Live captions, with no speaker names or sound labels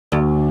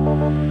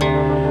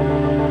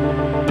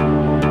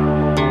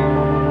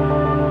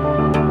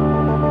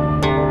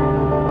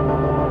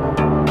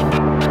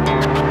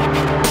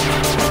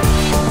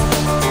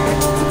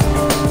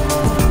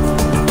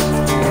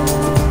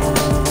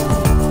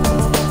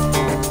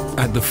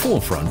At the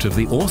forefront of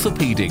the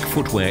orthopaedic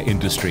footwear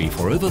industry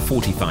for over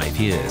 45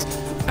 years,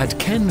 at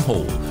Ken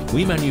Hall,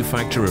 we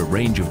manufacture a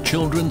range of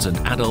children's and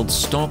adult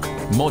stock,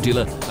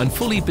 modular and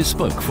fully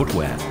bespoke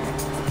footwear.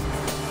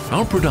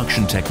 Our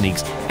production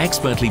techniques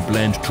expertly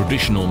blend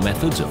traditional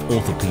methods of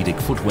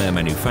orthopaedic footwear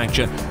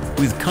manufacture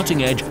with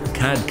cutting-edge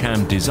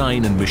CAD/CAM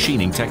design and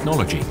machining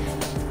technology,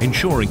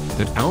 ensuring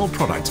that our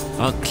products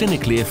are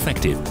clinically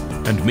effective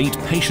and meet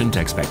patient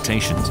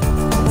expectations.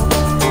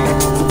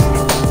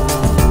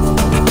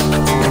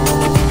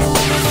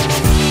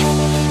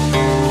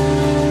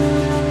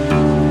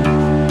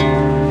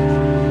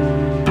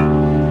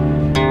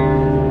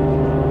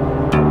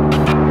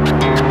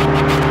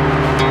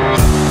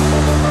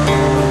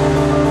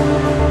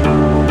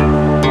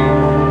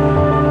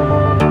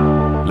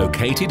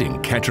 Located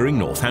in Kettering,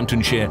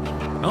 Northamptonshire,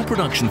 our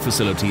production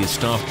facility is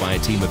staffed by a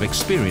team of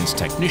experienced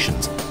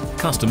technicians,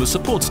 customer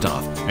support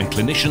staff and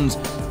clinicians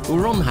who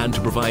are on hand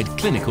to provide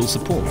clinical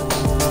support.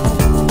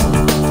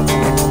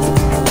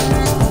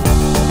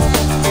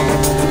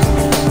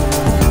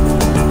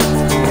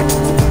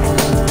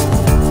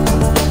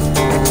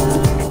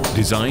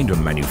 Designed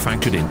and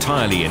manufactured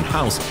entirely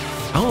in-house,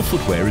 our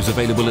footwear is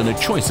available in a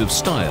choice of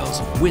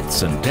styles,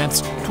 widths and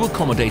depths to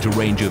accommodate a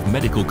range of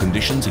medical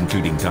conditions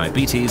including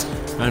diabetes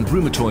and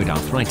rheumatoid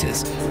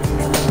arthritis.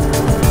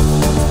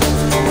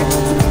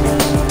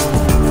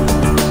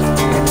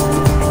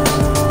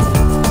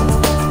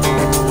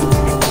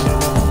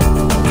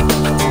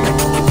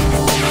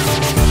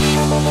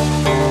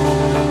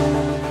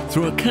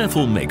 Through a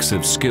careful mix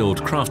of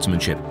skilled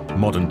craftsmanship,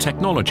 modern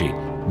technology,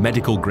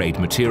 medical-grade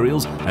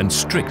materials and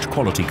strict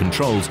quality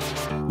controls,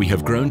 we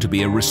have grown to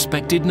be a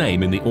respected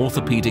name in the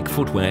orthopaedic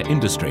footwear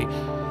industry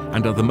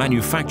and are the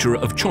manufacturer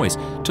of choice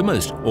to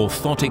most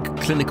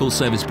orthotic clinical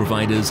service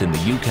providers in the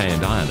UK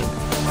and Ireland.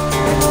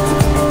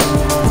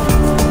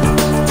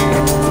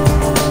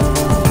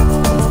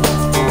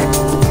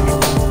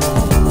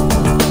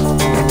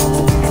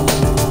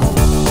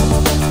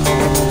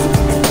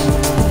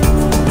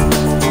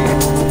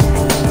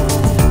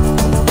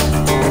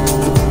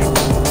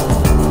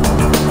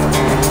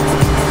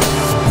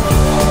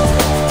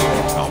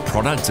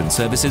 Products and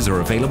services are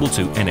available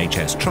to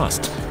NHS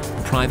trusts,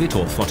 private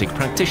orthotic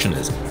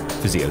practitioners,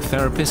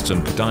 physiotherapists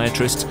and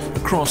podiatrists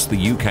across the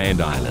UK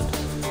and Ireland.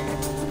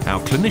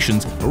 Our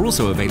clinicians are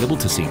also available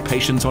to see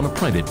patients on a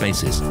private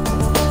basis.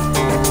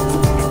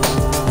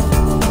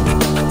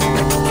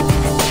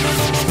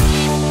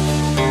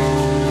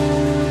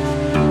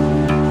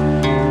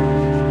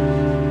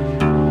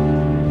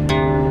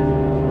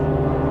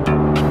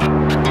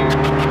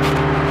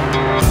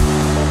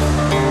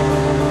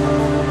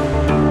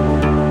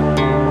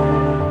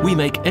 We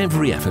make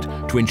every effort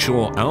to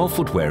ensure our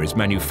footwear is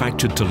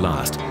manufactured to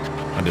last,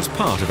 and as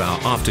part of our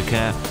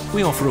aftercare,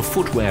 we offer a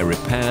footwear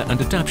repair and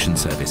adaptation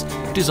service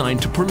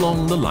designed to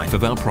prolong the life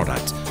of our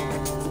products.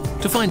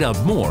 To find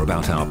out more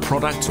about our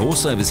products or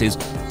services,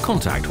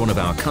 contact one of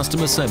our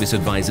customer service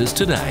advisors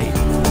today.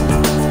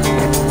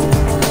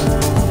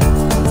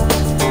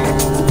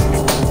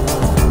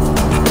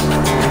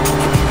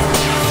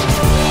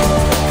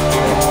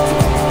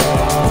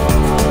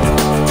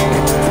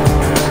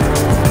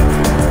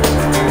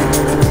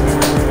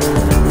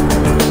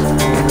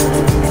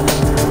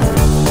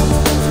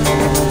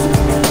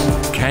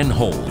 Ken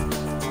Hall,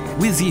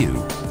 with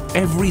you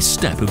every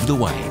step of the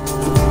way.